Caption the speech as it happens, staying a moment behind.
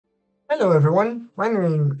Hello everyone, my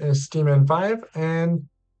name is Steamman5 and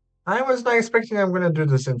I was not expecting I'm going to do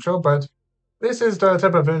this intro, but this is the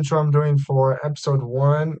type of intro I'm doing for episode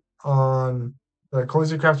 1 on the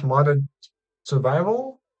cozycraft modded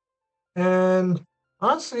survival. And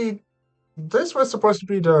honestly, this was supposed to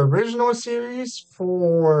be the original series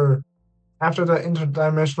for after the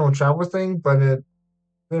interdimensional travel thing, but it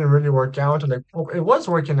didn't really work out. Like, well, it was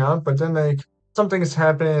working out, but then like some things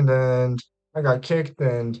happened and I got kicked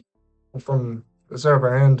and from the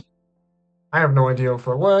server, and I have no idea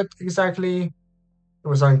for what exactly. It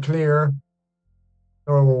was unclear.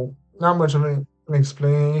 So not much of an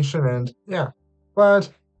explanation, and yeah. But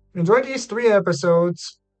enjoy these 3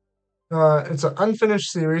 episodes. It's an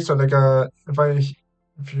unfinished series, so like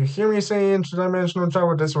if you hear me say interdimensional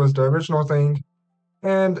travel, this was the original thing.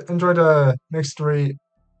 And enjoy the next three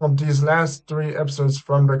of these last 3 episodes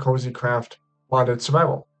from the Cozy Craft modded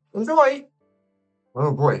survival. Enjoy!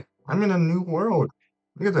 Oh boy, I'm in a new world.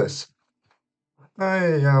 Look at this. I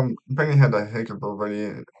apparently had a hiccup already,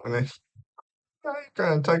 and I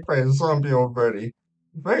got attacked by a zombie already.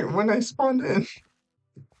 Right when I spawned in,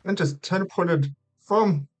 and just teleported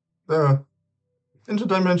from the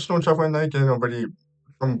interdimensional travel, and I get already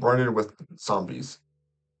bombarded with zombies.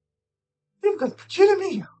 You've got to be kidding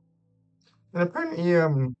me! And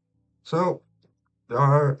apparently, so there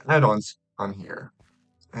are add-ons on here,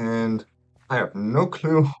 and I have no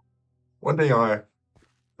clue what they are,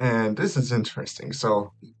 and this is interesting.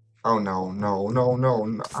 So, oh no, no, no, no,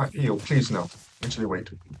 no, ew, please no. Actually,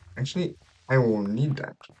 wait. Actually, I will need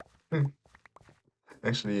that. Hmm.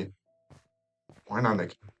 Actually, why not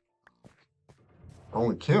like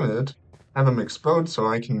only kill it, have them explode so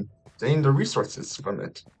I can gain the resources from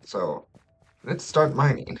it. So let's start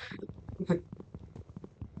mining.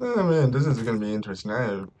 Oh man, this is gonna be interesting.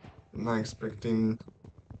 I'm not expecting.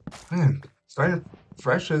 Man, starting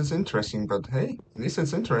fresh is interesting, but hey, at least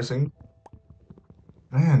it's interesting.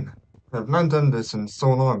 Man, I've not done this in so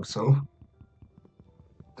long, so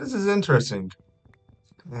this is interesting.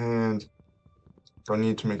 And don't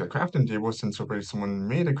need to make a crafting table since already someone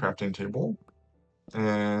made a crafting table.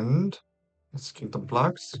 And let's get the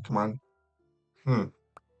blocks. Come on. Hmm.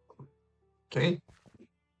 Okay.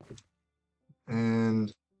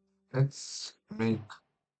 And let's make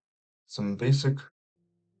some basic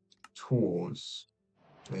tools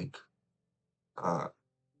like uh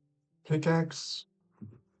pickaxe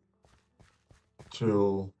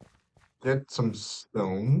to get some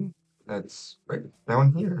stone that's right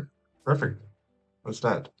down here. Perfect. What's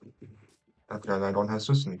that? I forgot I don't have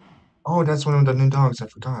Sicily. Oh, that's one of the new dogs. I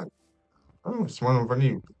forgot. Oh, it's one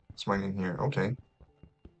already. It's mine in here. Okay.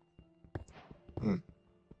 Hmm.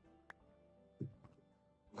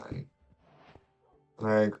 Like,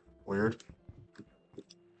 like weird.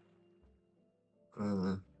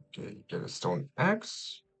 Okay, get a stone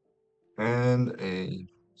axe and a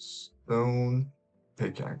stone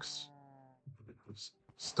pickaxe.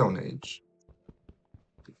 Stone Age.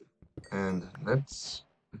 And let's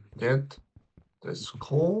get this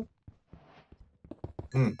coal.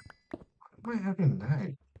 Hmm, why am I having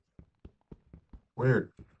that?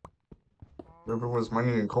 Weird. Whoever was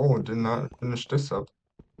mining in coal did not finish this up.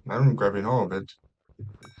 I'm grabbing all of it.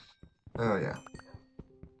 Oh yeah.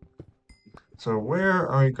 So where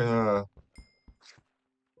are we gonna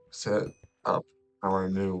set up our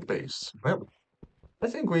new base? Well, I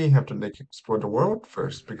think we have to like explore the world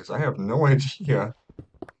first because I have no idea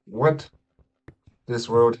what this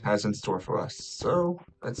world has in store for us. So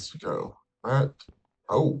let's go. But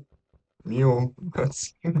oh, mule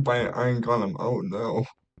that's by an iron golem. Oh no.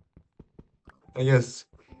 I guess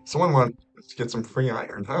someone wants to get some free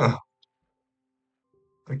iron, huh?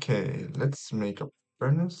 Okay, let's make a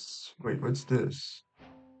furnace. Wait, what's this?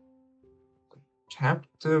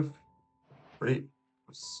 Captive Great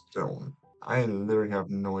Stone. I literally have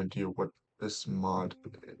no idea what these mods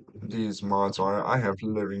are. I have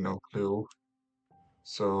literally no clue.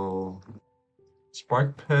 So,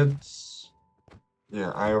 Spark Pits. Yeah,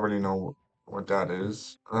 I already know what that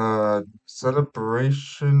is.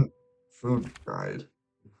 Celebration Food Guide.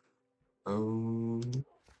 Oh,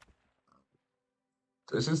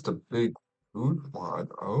 this is the big food mod.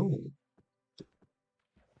 Oh,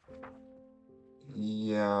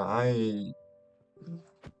 yeah,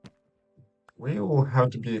 we will have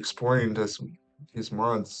to be exploring these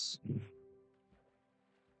mods.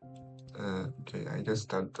 Okay, I guess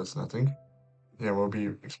that does nothing. Yeah, we'll be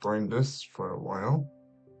exploring this for a while.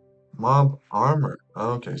 Mob armor.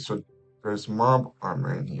 Okay, so there's mob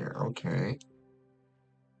armor in here. Okay,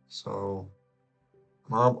 so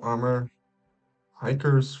mob armor,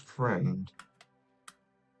 hiker's friend.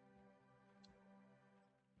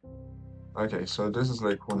 Okay, so this is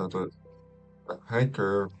like one of the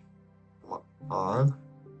hiker mod,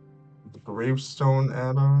 the gravestone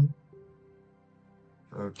add-on.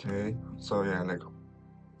 Okay, so yeah, like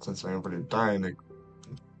since I already died, like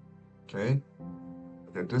okay,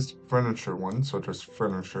 okay, this furniture one, so there's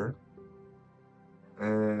furniture,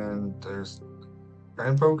 and there's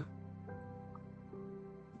guidebook.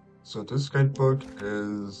 So this guidebook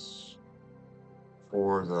is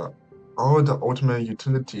for the the ultimate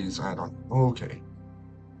utilities add-on. Okay,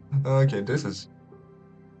 okay, this is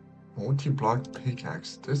multi-block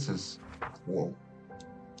pickaxe. This is cool.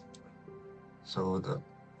 So the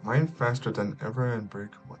mine faster than ever and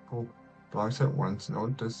break multiple blocks at once.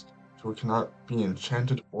 Note this tool cannot be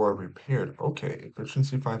enchanted or repaired. Okay,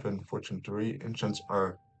 efficiency 5 and fortune 3 enchants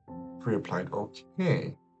are pre-applied.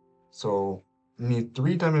 Okay, so you need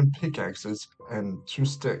 3 diamond pickaxes and 2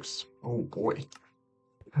 sticks. Oh boy.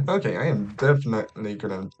 Okay, I am definitely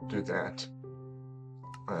gonna do that.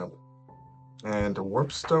 Uh, and the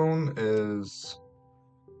warp stone is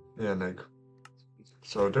yeah, like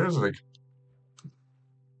so there's like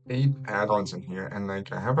 8 add-ons in here, and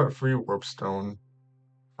like I have a free warp stone.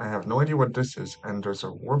 I have no idea what this is, and there's a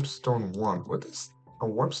warpstone wand. What does a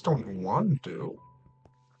warpstone wand do?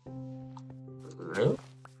 Really?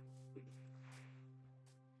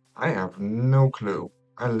 I have no clue.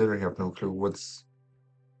 I literally have no clue what's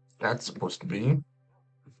that supposed to be.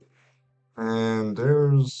 And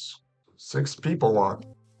there's 6 people on.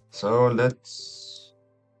 So let's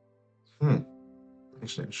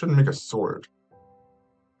actually I shouldn't make a sword.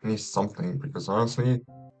 I need something because honestly,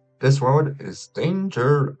 this world is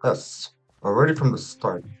dangerous already from the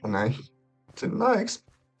start, and I did not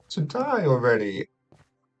expect to die already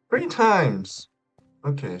 3 times.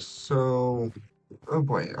 Okay, so oh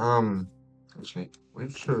boy, actually, we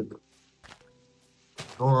should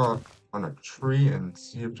go on a tree and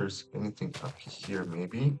see if there's anything up here,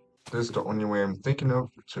 maybe. This is the only way I'm thinking of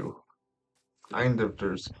to find if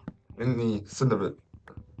there's any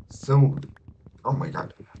so, oh my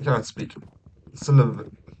god, I cannot speak.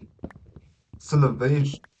 Cinev,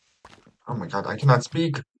 Cinevation, oh my god, I cannot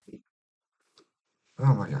speak.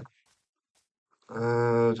 Oh my god.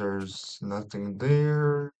 There's nothing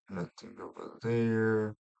there, nothing over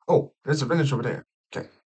there. Oh, there's a village over there. Okay,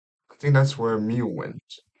 I think that's where Mew went.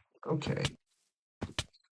 Okay.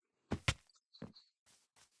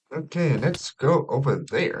 Okay, let's go over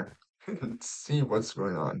there and see what's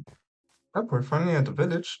going on. Oh, we're finally at the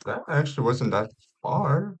village. That actually wasn't that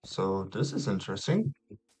far, so this is interesting.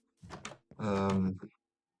 Um,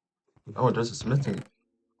 oh, there's a smithing.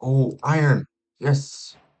 Oh, iron.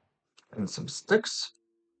 Yes, and some sticks.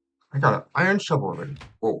 I got an iron shovel already.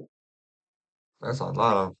 Whoa, that's a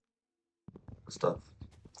lot of stuff.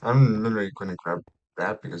 I'm literally going to grab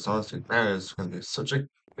that because honestly, that is going to be such a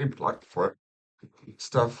big block for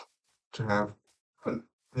stuff to have. But,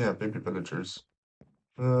 yeah, baby villagers.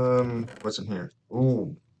 What's in here?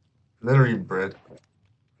 Ooh, literally bread.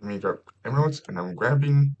 Let me grab emeralds, and I'm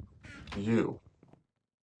grabbing you.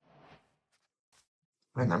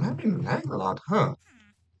 Man, I'm having lag a lot, huh?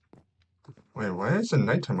 Wait, why is it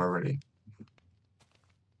nighttime already?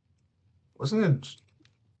 Wasn't it?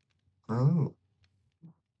 Oh,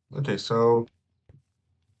 okay, so,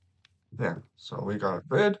 yeah. So we got a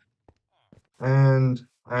bed, and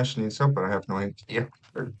Ash needs help, but I have no idea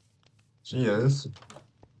where she is.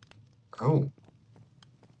 Oh,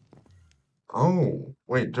 oh,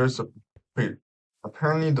 wait, wait.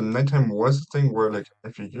 Apparently the nighttime was a thing where, like,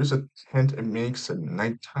 if you use a tent, it makes it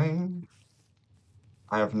nighttime.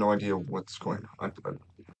 I have no idea what's going on, but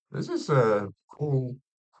this is a cool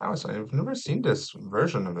house. I've never seen this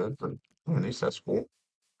version of it, but at least that's cool.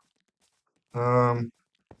 Um,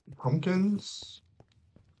 pumpkins,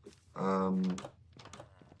 um,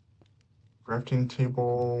 crafting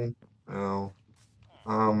table, no.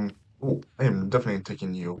 Oh, I am definitely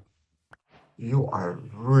taking you. You are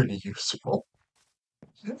really useful.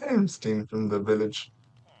 I am staying from the village.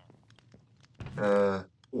 Oh,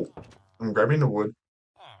 I'm grabbing the wood.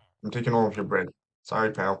 I'm taking all of your bread.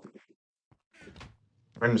 Sorry, pal.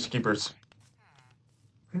 Friends keepers.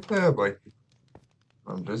 Oh boy.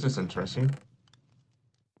 This is interesting.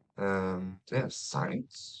 They have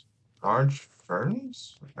science? Large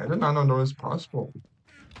ferns? I did not know that was possible.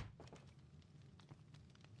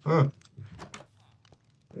 Huh.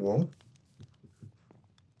 Well,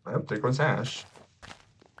 there goes Ash.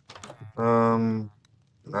 Um,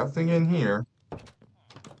 nothing in here.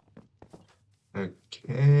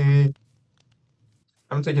 Okay.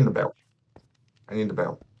 I'm taking the bell. I need the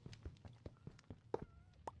bell.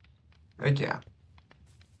 Heck yeah.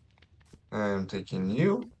 I'm taking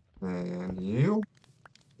you and you.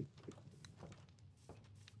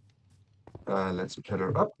 Let's put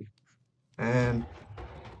her up. And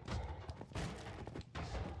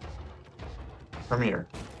come here.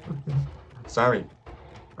 Sorry,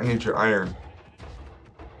 I need your iron.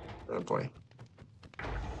 Oh boy.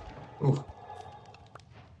 Ooh.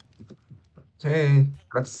 Okay,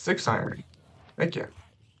 that's 6 iron. Thank you.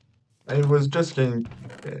 I was just getting.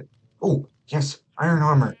 Oh, yes, iron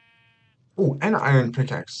armor. Oh, and iron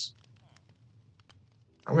pickaxe.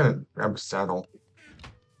 I'm gonna grab a saddle.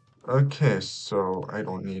 Okay, so I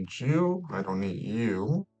don't need you. I don't need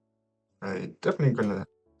you. I definitely gonna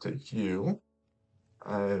take you.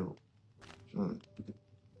 I. hmm,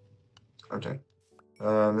 Okay.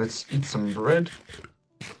 Let's eat some bread.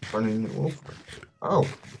 Running wolf. Oh,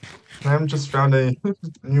 I just found a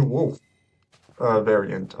new wolf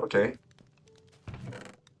variant. Okay.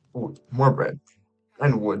 Ooh, more bread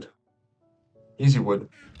and wood. Easy wood.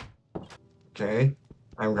 Okay.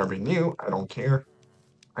 I'm grabbing you. I don't care.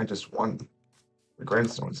 I just want the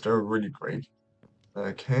grindstones. They're really great.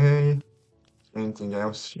 Okay. Anything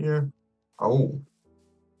else here? Oh,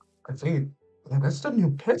 I think yeah, that's the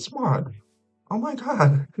new pets mod. Oh my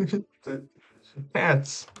god. The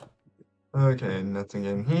cats. Okay, nothing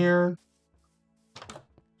in here.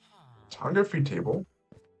 Photography table.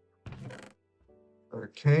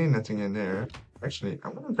 Okay, nothing in there. Actually,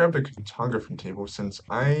 I'm gonna grab the photography table since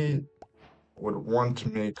I would want to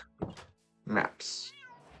make maps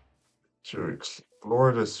to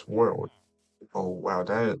explore this world. Oh wow,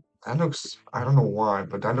 that looks I don't know why,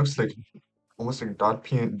 but that looks like almost like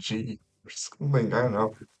 .png or something. I don't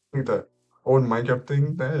know. Like the old Minecraft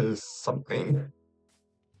thing. That is something.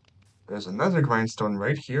 There's another grindstone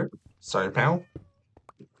right here. Sorry, pal.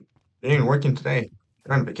 You ain't working today.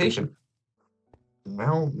 You're on vacation.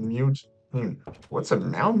 Malmute. What's a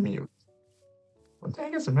malmute? What the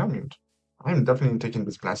heck is a malmute? I'm definitely taking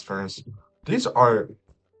this blast furnace. These are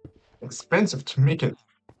expensive to make it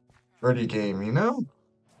early game, you know?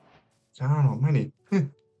 I don't know, many.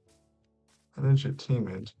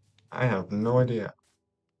 Legitimate. I have no idea.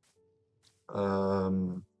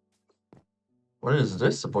 Um, what is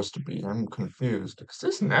this supposed to be? I'm confused. Is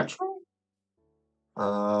this natural?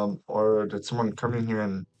 Or did someone come in here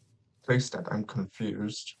and place that? I'm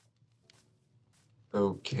confused.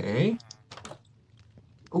 Okay.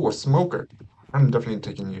 Oh, a smoker. I'm definitely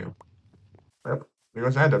taking you. Yep,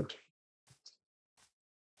 because adept.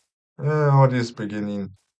 All this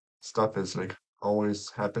beginning stuff is like always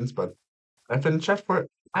happens, but I've been checked for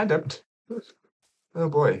adept. Oh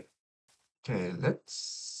boy. Okay, let's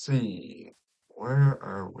see. Where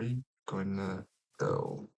are we gonna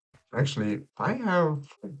go? Actually, I have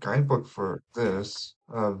a guidebook for this.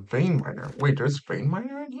 Vein miner. Wait, there's vein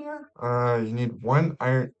miner in here? You need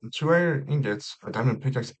 2 iron ingots, a diamond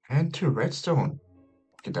pickaxe, and 2 redstone.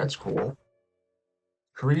 Okay, that's cool.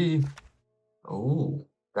 3, oh,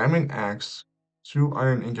 diamond axe, 2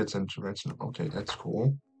 iron ingots, and 2 redstone. Okay, that's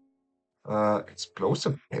cool.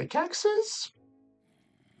 Explosive pickaxes?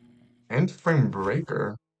 End frame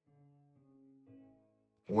breaker.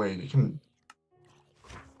 Wait, you can.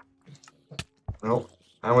 No,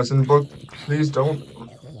 I was in the book. Please don't.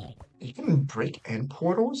 You can break end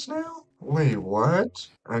portals now? Wait, what?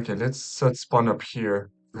 Okay, let's set spawn up here.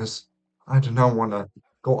 Because I do not want to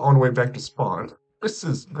go all the way back to spawn. This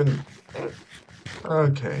is been.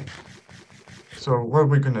 Okay, so what are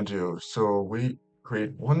we gonna do? So we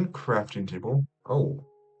create 1 crafting table. Oh,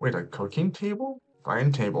 wait, a cooking table?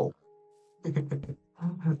 Fine table.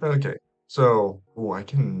 Okay, so oh, I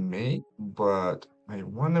can make, but I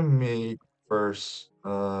want to make first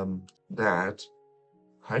that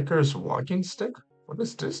hiker's walking stick. What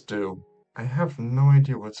does this do? I have no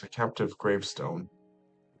idea what's a captive gravestone.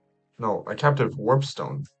 No, a captive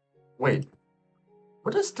warpstone. Wait,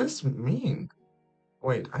 what does this mean?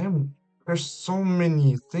 Wait, I am. There's so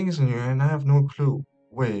many things in here, and I have no clue.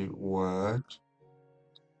 Wait, what?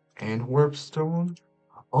 And warpstone?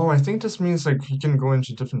 Oh, I think this means like he can go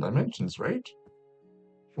into different dimensions, right?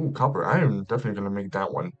 Ooh, copper. I am definitely gonna make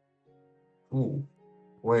that one. Ooh,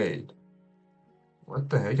 wait. What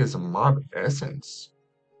the heck is a mob essence?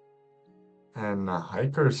 And a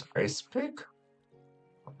hiker's ice pick?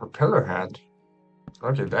 A propeller hat?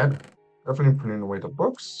 Okay, that definitely putting away the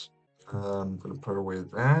books. I'm gonna put away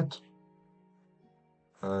that.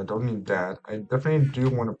 Don't need that. I definitely do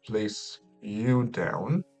want to place you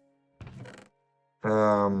down.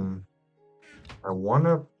 Um, I want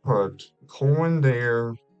to put coal in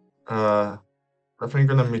there. Uh,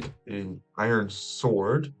 Definitely gonna make a iron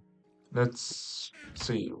sword. Let's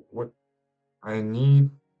see what I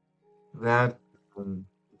need. That and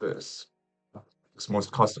this. It's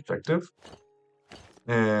most cost effective.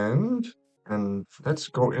 And And let's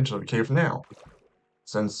go into the cave now,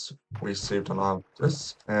 since we saved a lot of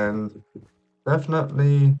this, and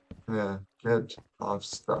definitely get a lot of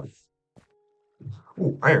stuff.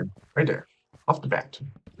 Ooh, iron, right there, off the bat.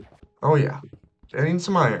 Oh yeah, getting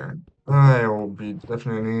some iron. I will be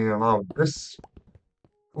definitely needing a lot of this.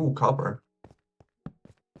 Ooh, copper.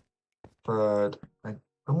 But I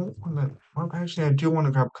don't want to. Well, actually, I do want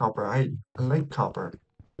to grab copper. I like copper.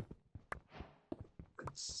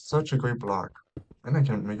 It's such a great block. And I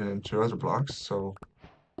can make it into other blocks. So,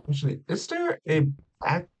 actually, is there a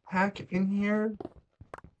backpack in here?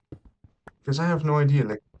 Because I have no idea.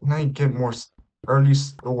 Like, can I get more early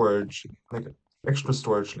storage, like extra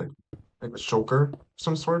storage, like a shulker of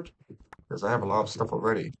some sort? Because I have a lot of stuff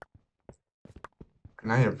already.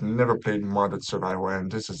 And I have never played modded survival,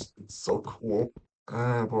 and this is so cool.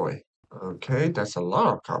 Boy. Okay, that's a lot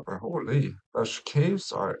of copper. Holy. Lush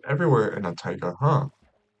caves are everywhere in a taiga, huh?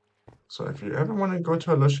 So if you ever want to go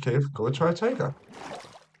to a lush cave, go to a taiga.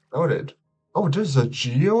 Noted. Oh, there's a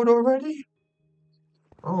geode already?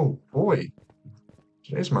 Oh boy.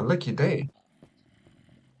 Today's my lucky day.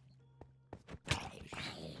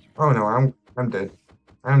 Oh no, I'm dead.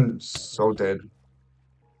 I'm so dead.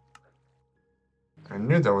 I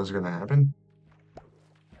knew that was gonna happen,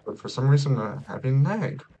 but for some reason I'm having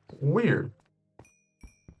lag. Weird.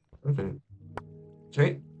 Okay.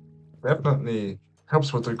 Okay. Definitely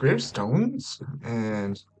helps with the gravestones.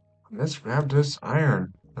 And let's grab this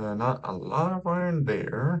iron. Not a lot of iron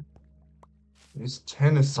there. This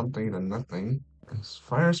 10 is something than nothing. Is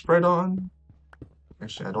fire spread on?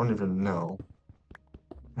 Actually, I don't even know.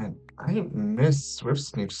 And I miss Swift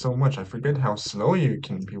Sneak so much. I forget how slow you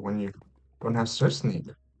can be when you don't have Swift Sneak.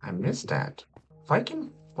 I miss that. If I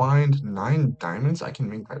can find 9 diamonds, I can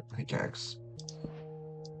make that pickaxe.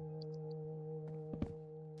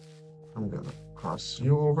 I'm gonna cross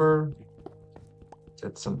you over.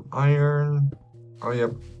 Get some iron. Oh,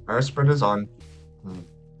 yep. Fire spread is on. Hmm.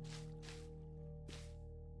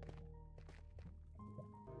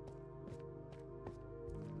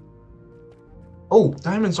 Oh,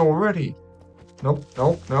 diamonds already. Nope,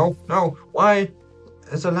 nope, no, no. Why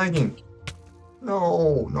is it lagging?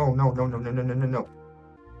 No, no, no, no, no, no, no, no, no, no.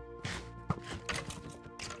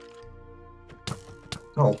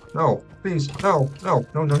 No, no, please, no, no,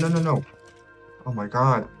 no, no, no, no, no. Oh my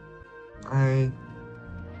God. I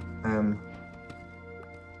am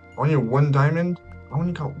only one diamond? I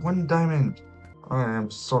only got one diamond. I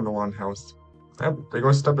am so low on health. Yep, there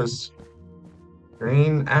goes Steppers.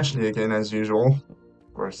 Green Ashley again as usual.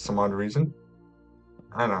 For some odd reason.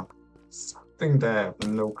 I don't know. Something that I have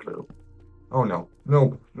no clue. Oh no.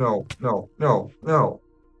 No, no, no, no, no.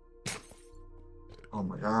 Oh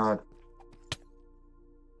my God.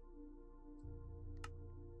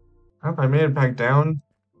 Have I made it back down?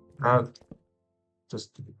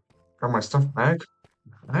 Just got my stuff back.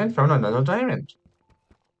 And found another diamond.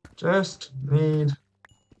 Just need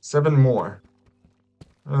 7 more.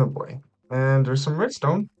 Oh boy. And there's some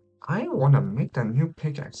redstone. I want to make that new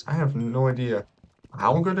pickaxe. I have no idea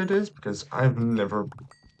how good it is because I've never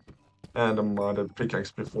had a modded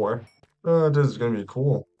pickaxe before. This is gonna be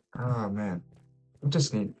cool. Oh man. I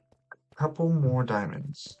just need a couple more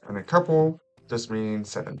diamonds. And a couple just means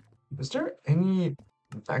 7. Is there any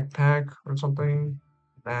backpack or something?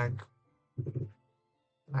 Back,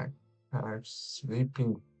 backpack,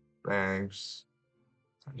 sleeping bags.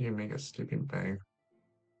 How do you make a sleeping bag?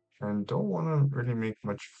 And don't want to really make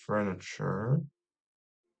much furniture.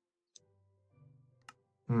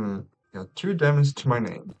 Got 2 diamonds to my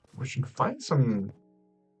name. We should find some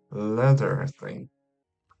leather, I think.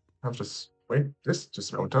 I'll just wait this to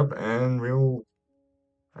smelt up and we'll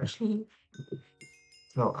actually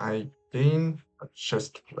no, I gain a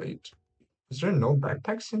chest plate. Is there no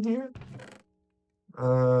backpacks in here?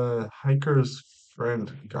 Hiker's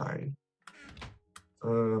friend guide.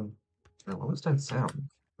 What was that sound?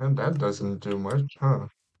 And that doesn't do much, huh?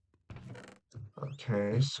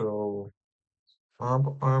 Okay, so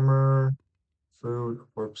fob armor, food,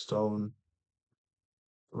 warpstone,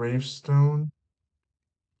 gravestone.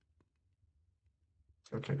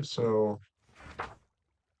 Okay, so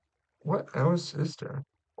what else is there?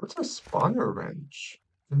 What's a spawner wrench?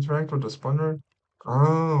 Interact with the spawner?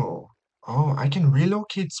 Oh, oh, I can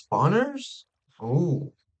relocate spawners?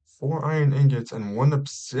 Oh, 4 iron ingots and 1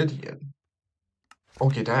 obsidian.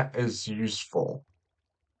 Okay, that is useful.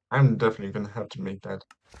 I'm definitely gonna have to make that.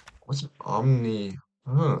 What's an omni?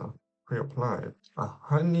 Huh, pre-applied. A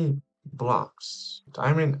honey blocks.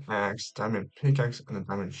 Diamond axe, diamond pickaxe, and a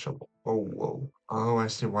diamond shovel. Oh, whoa. Oh, I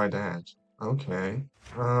see why that. Okay.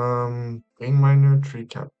 Vein miner, tree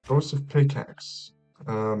cap, explosive pickaxe.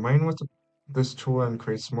 Mine was a this tool and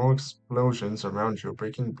create small explosions around you,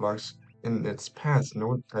 breaking blocks in its path.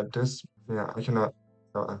 Note that this, yeah, I cannot,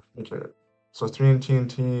 okay. So 3 and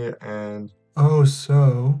TNT and oh,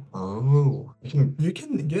 so you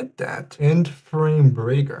can get that. End frame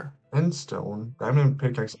breaker, end stone, diamond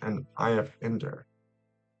pickaxe, and IF ender.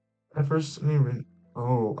 At first,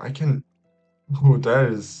 oh, I can. Oh,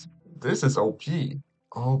 this is OP.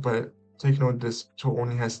 Oh, but take note this tool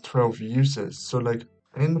only has 12 uses. So like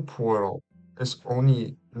end portal is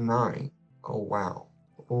only 9. Oh wow.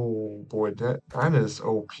 Oh boy, that is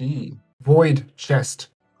OP. Void chest.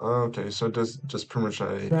 Okay, so this just pretty much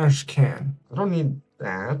a trash can. I don't need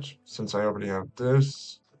that since I already have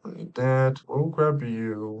this. I don't need that. We'll grab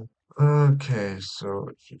you. Okay, so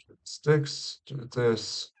if you get sticks, do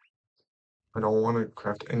this. I don't want to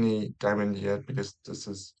craft any diamond yet because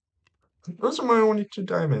those are my only 2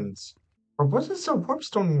 diamonds. But what does a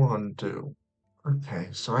warpstone wand do? Okay,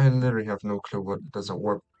 so I literally have no clue what does a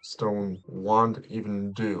warpstone wand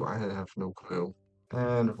even do. I have no clue.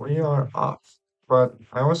 And we are off. But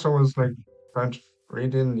I also was like trying to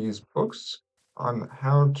read in these books on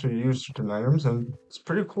how to use certain items, and it's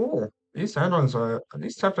pretty cool. These add-ons are at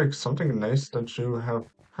least have like something nice that you have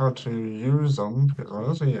how to use them. Because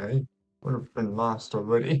honestly, I would have been lost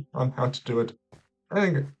already on how to do it. I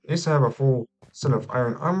think at least I have a full set of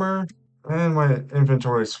iron armor, and my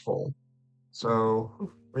inventory is full.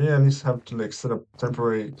 So we at least have to like set up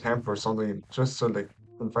temporary camp or something just so like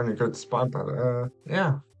we can find a good spot. But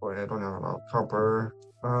yeah, boy, I don't have a lot of copper.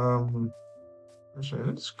 Um, actually,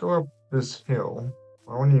 let's go up this hill.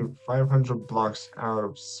 We're only 500 blocks out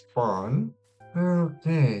of spawn.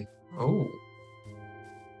 Okay. Oh,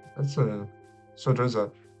 that's a. So there's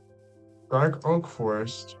a dark oak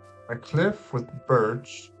forest, a cliff with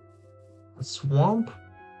birch, a swamp,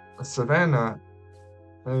 a savanna,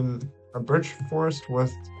 and a birch forest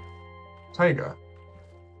with taiga.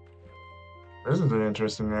 This is an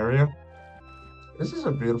interesting area. This is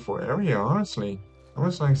a beautiful area, honestly. I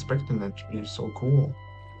was not expecting that to be so cool.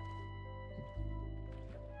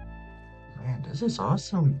 Man, this is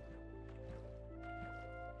awesome.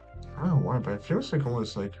 I don't know why, but it feels like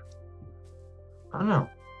almost like, I don't know.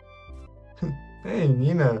 Hey,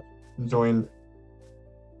 Nina joined.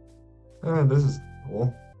 This is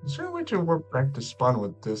cool. Is there a way to warp back to spawn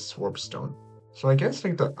with this warpstone? So I guess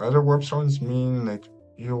like the other warpstones mean like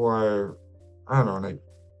you are, I don't know, like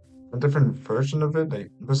a different version of it. Like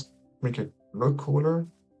just make it look cooler,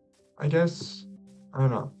 I guess. I don't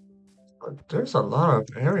know. But there's a lot of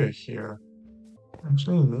area here.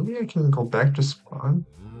 Actually, maybe I can go back to spawn.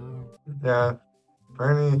 Yeah,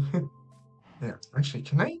 apparently. Yeah, actually,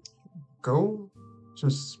 can I go to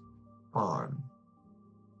spawn?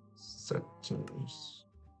 Settings.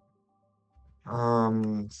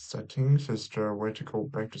 Settings, is there a way to go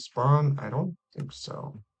back to spawn? I don't think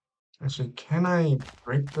so. Actually, can I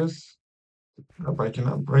break this? Nope, I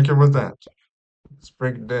cannot break it with that. Let's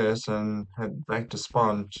break this and head back to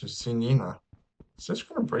spawn to see Nina. Is this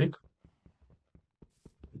gonna break?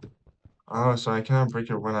 Oh, so I cannot break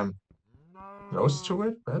it when I'm close to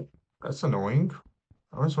it? That's annoying.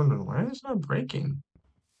 I was wondering why it's not breaking.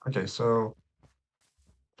 Okay, so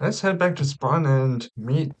let's head back to spawn and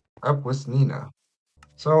meet up with Nina.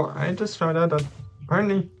 So I just found out that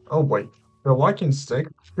apparently, oh wait, the walking stick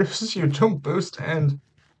gives you jump boost and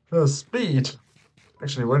speed.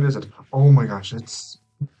 Actually, what is it? Oh my gosh, it's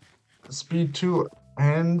speed 2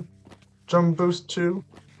 and jump boost 2.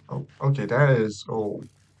 Oh, okay, that is, oh,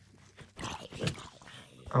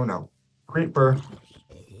 oh no. Creeper.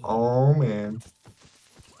 Oh man.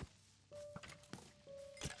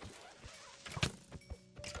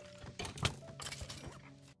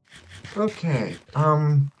 Okay,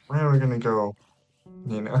 where are we gonna go,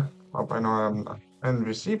 Nina? Well, I know I'm not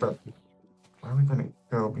NVC, but where are we gonna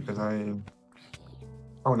go? Because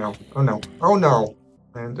oh no, oh no, oh no!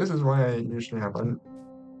 And this is why I usually have a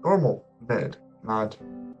normal bed, not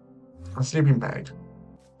a sleeping bag.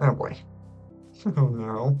 Oh boy. Oh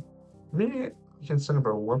no. Maybe I can set up a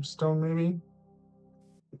warpstone, maybe?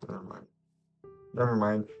 Never mind. Never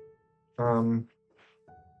mind. Um,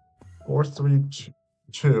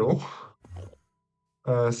 432,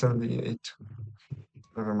 78.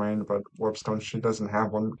 Never mind about warpstone. She doesn't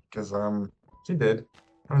have one because she did.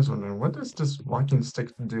 I was wondering what does this walking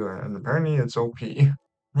stick do? And apparently it's OP.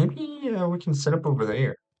 Maybe we can set up over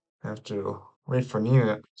there. Have to wait for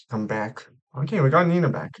Nina to come back. Okay, we got Nina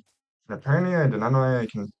back. And apparently I did not know I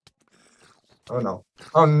can. Oh no.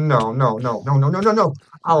 Oh no, no, no, no, no, no, no, no.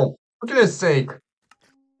 Oh, for goodness sake.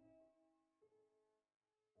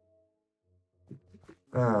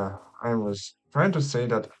 I was trying to say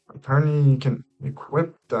that apparently you can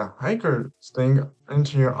equip the hiker thing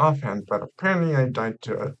into your offhand, but apparently I died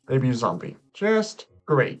to a baby zombie. Just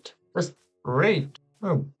great. Just great.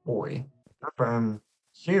 Oh boy. Yep, I'm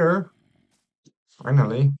here,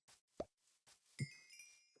 finally.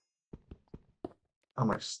 Got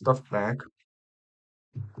my stuff back.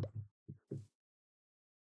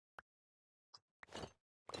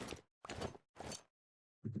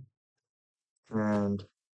 And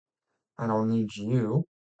I don't need you.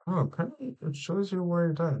 Oh, apparently it shows you where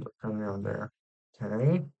you died, apparently on there.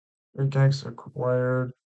 Okay. Pickaxe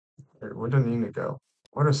acquired. Where do I need to go?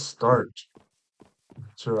 What a start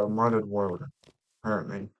to a modded world,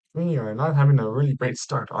 apparently. We are not having a really great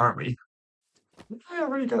start, are we? I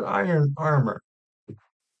already got iron armor.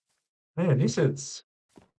 Hey, at least it's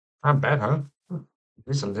not bad, huh? At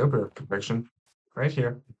least a little bit of protection. Right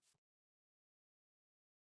here.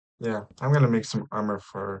 Yeah, I'm gonna make some armor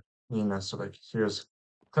for Nina. So like here's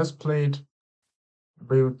chest plate,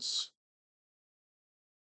 boots,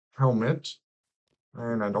 helmet,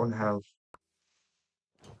 and I don't have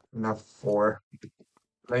enough for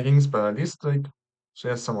leggings, but at least like she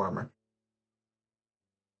has some armor.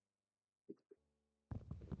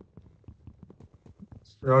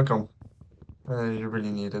 You're welcome. You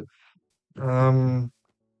really need it. Um,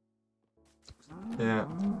 yeah,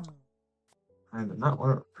 I did not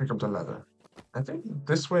want to pick up the leather. I think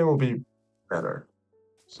this way will be better,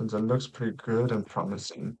 since it looks pretty good and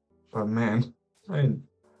promising. But man, I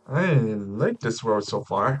I like this world so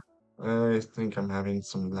far. I think I'm having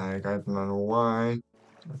some lag. I don't know why.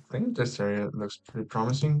 I think this area looks pretty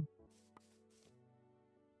promising.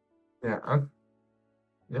 Yeah,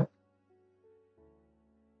 yeah.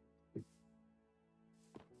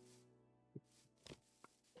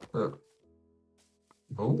 Uh,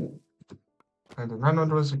 oh, I did not know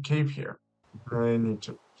there was a cave here. I need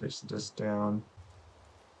to place this down.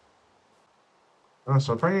 Oh,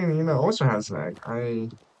 so apparently Nina also has lag. I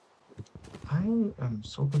am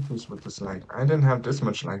so confused with this lag. I didn't have this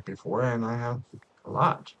much lag before, and I have a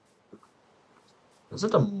lot. Is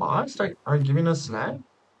it the mods that are giving us lag?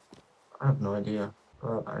 I have no idea.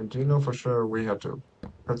 But I do know for sure we have to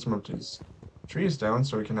cut some of these trees down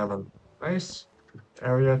so we can have a nice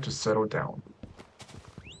area to settle down.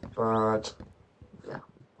 But yeah,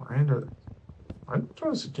 why do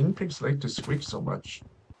those guinea pigs like to squeak so much?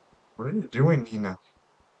 What are you doing, Nina?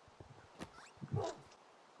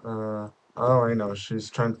 Oh, I know. She's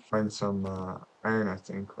trying to find some iron, I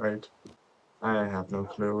think, right? I have no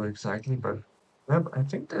clue exactly, but yep, I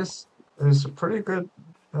think this is a pretty good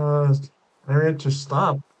uh, area to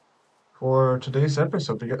stop for today's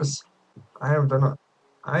episode because I have done a,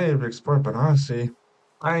 I have explored, but honestly,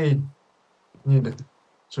 I need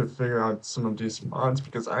to figure out some of these mods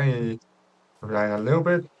because I rely a little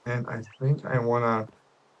bit, and I think I wanna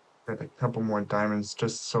get a couple more diamonds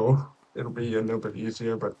just so it'll be a little bit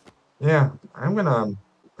easier. But yeah, I'm gonna.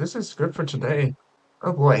 This is good for today.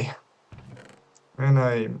 Oh boy. And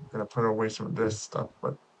I'm gonna put away some of this stuff,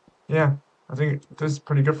 but yeah, I think this is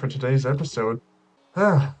pretty good for today's episode.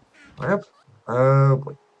 Ah, yep.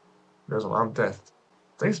 Boy, there's a lot of death.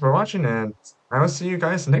 Thanks for watching, and I will see you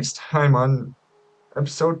guys next time on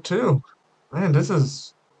episode 2. Man, this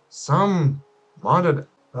is some modded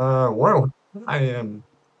world. I am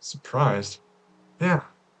surprised. Yeah,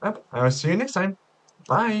 yep. I will see you next time.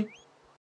 Bye.